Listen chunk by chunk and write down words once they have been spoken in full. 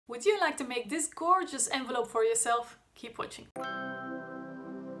Would you like to make this gorgeous envelope for yourself? Keep watching.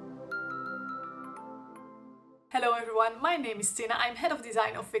 Hello everyone, my name is Tina. I'm head of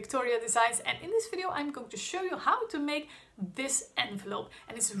design of VectoriaDesigns, and in this video I'm going to show you how to make this envelope.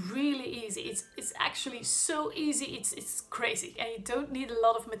 And it's really easy. It's actually so easy, it's crazy, and you don't need a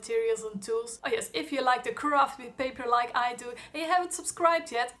lot of materials and tools. Oh yes, if you like to craft with paper like I do and you haven't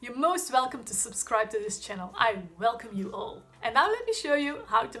subscribed yet, you're most welcome to subscribe to this channel. I welcome you all. And now let me show you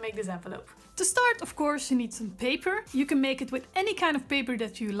how to make this envelope. To start, of course, you need some paper. You can make it with any kind of paper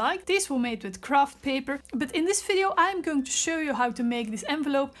that you like. These were made with craft paper. But in this video, I'm going to show you how to make this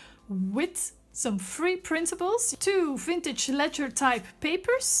envelope with some free printables. 2 vintage ledger type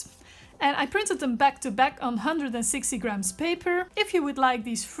papers. And I printed them back to back on 160 grams paper. If you would like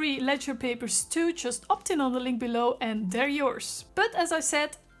these free ledger papers too, just opt in on the link below and they're yours. But as I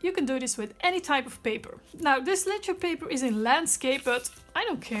said, you can do this with any type of paper. Now, this ledger paper is in landscape, but I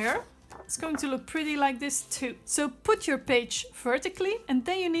don't care. It's going to look pretty like this too. So put your page vertically, and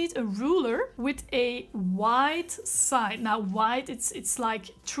then you need a ruler with a wide side. Now wide, it's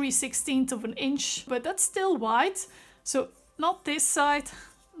like 3/16 of an inch, but that's still wide. So not this side,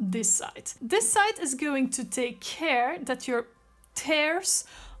 this side. This side is going to take care that your tears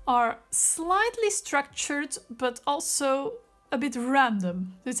are slightly structured, but also a bit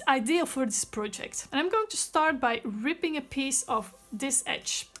random. It's ideal for this project. And I'm going to start by ripping a piece of this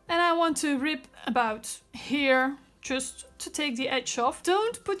edge. And I want to rip about here, just to take the edge off.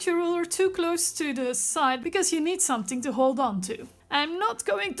 Don't put your ruler too close to the side, because you need something to hold on to. I'm not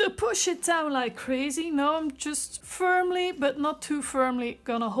going to push it down like crazy. No, I'm just firmly, but not too firmly,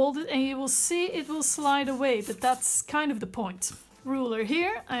 gonna hold it, and you will see it will slide away, but that's kind of the point. Ruler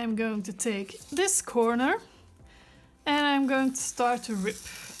here, I'm going to take this corner and I'm going to start to rip.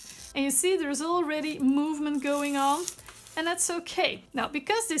 And you see there's already movement going on. And that's okay. Now,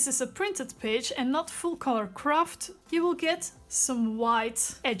 because this is a printed page and not full color craft, you will get some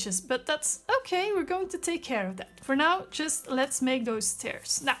white edges, but that's okay. We're going to take care of that. For now, just let's make those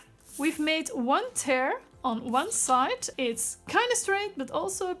tears. Now, we've made one tear on one side. It's kind of straight, but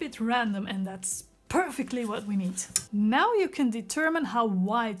also a bit random, and that's perfectly what we need. Now you can determine how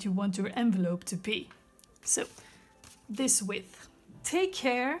wide you want your envelope to be. So, this width. Take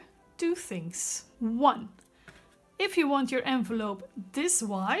care, 2 things. 1. If you want your envelope this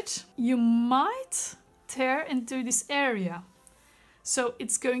wide, you might tear into this area. So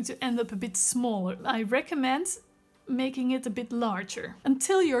it's going to end up a bit smaller. I recommend making it a bit larger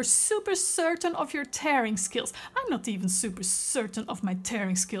until you're super certain of your tearing skills. I'm not even super certain of my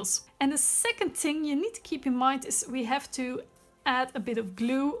tearing skills. And the second thing you need to keep in mind is we have to add a bit of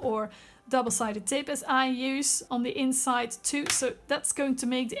glue or double-sided tape, as I use, on the inside too, so that's going to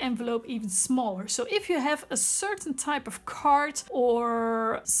make the envelope even smaller. So if you have a certain type of card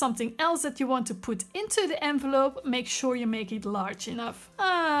or something else that you want to put into the envelope, make sure you make it large enough.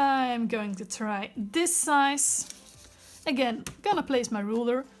 I'm going to try this size. Again, gonna place my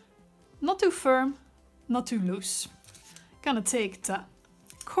ruler, not too firm, not too loose. Gonna take the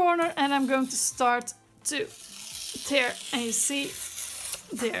corner and I'm going to start to tear, and you see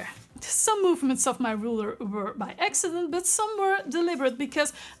there. Some movements of my ruler were by accident, but some were deliberate,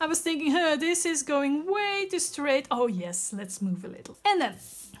 because I was thinking, this is going way too straight. Oh yes, let's move a little. And then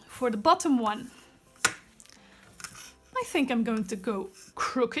for the bottom one, I think I'm going to go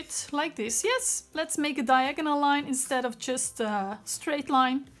crooked like this. Yes, let's make a diagonal line instead of just a straight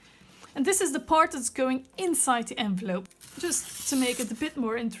line. And this is the part that's going inside the envelope, just to make it a bit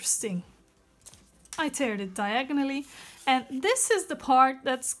more interesting. I teared it diagonally, and this is the part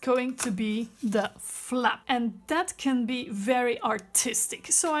that's going to be the flap, and that can be very artistic.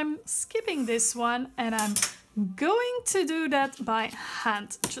 So I'm skipping this one and I'm going to do that by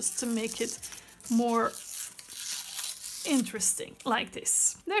hand, just to make it more interesting, like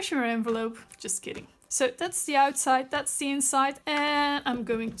this. There's your envelope, just kidding. So that's the outside, that's the inside, and I'm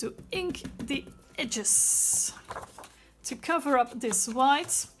going to ink the edges to cover up this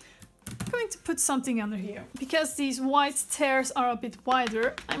white. I'm going to put something under here. Because these white tears are a bit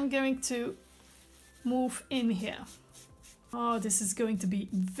wider, I'm going to move in here. Oh, this is going to be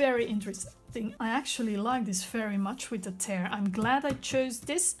very interesting. I actually like this very much with the tear. I'm glad I chose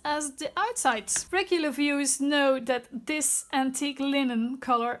this as the outside. Regular viewers know that this antique linen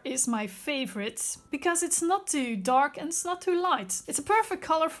color is my favorite, because it's not too dark and it's not too light. It's a perfect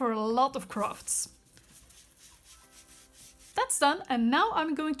color for a lot of crafts. That's done, and now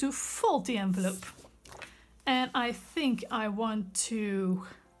I'm going to fold the envelope. And I think I want to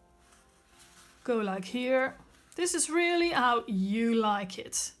go like here. This is really how you like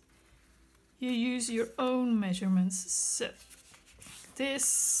it. You use your own measurements. So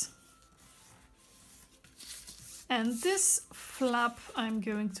this. And this flap I'm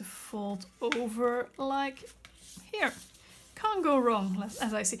going to fold over like here. Can't go wrong,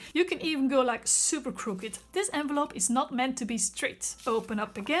 as I see. You can even go like super crooked. This envelope is not meant to be straight. Open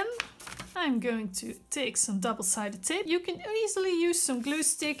up again. I'm going to take some double-sided tape. You can easily use some glue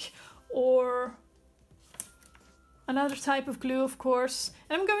stick or another type of glue, of course.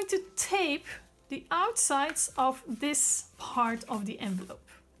 And I'm going to tape the outsides of this part of the envelope.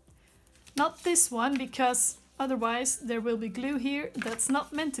 Not this one, because otherwise there will be glue here that's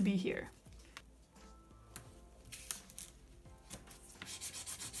not meant to be here.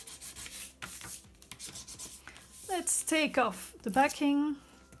 Let's take off the backing.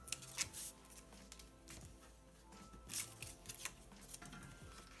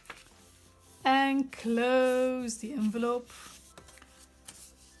 And close the envelope.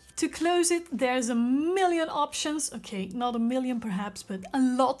 To close it, there's a million options. Okay, not a million perhaps, but a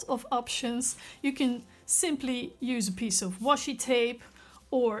lot of options. You can simply use a piece of washi tape,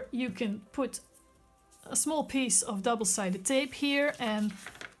 or you can put a small piece of double-sided tape here and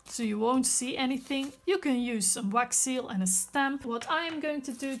so you won't see anything. You can use some wax seal and a stamp. What I am going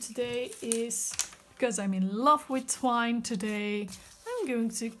to do today is, because I'm in love with twine today, I'm going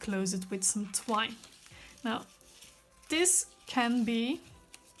to close it with some twine. Now, this can be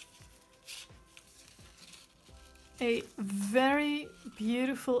a very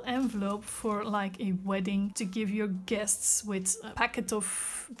beautiful envelope for like a wedding, to give your guests with a packet of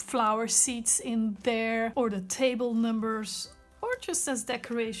flower seeds in there, or the table numbers, or just as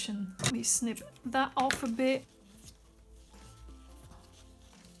decoration. Let me snip that off a bit.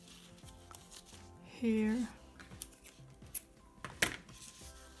 Here.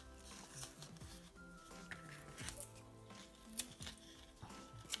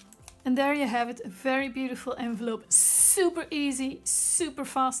 And there you have it, a very beautiful envelope. Super easy, super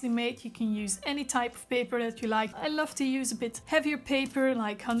fastly made. You can use any type of paper that you like. I love to use a bit heavier paper,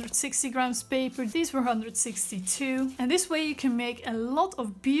 like 160 grams paper. These were 162. And this way you can make a lot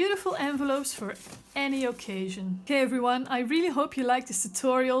of beautiful envelopes for any occasion. Okay everyone, I really hope you liked this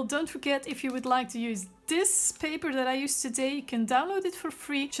tutorial. Don't forget, if you would like to use this paper that I used today, you can download it for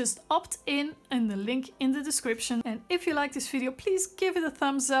free. Just opt in the link in the description. And if you like this video, please give it a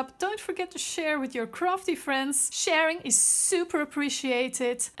thumbs up. Don't forget to share with your crafty friends. Sharing is super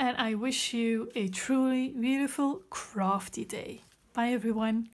appreciated. And I wish you a truly beautiful crafty day. Bye everyone.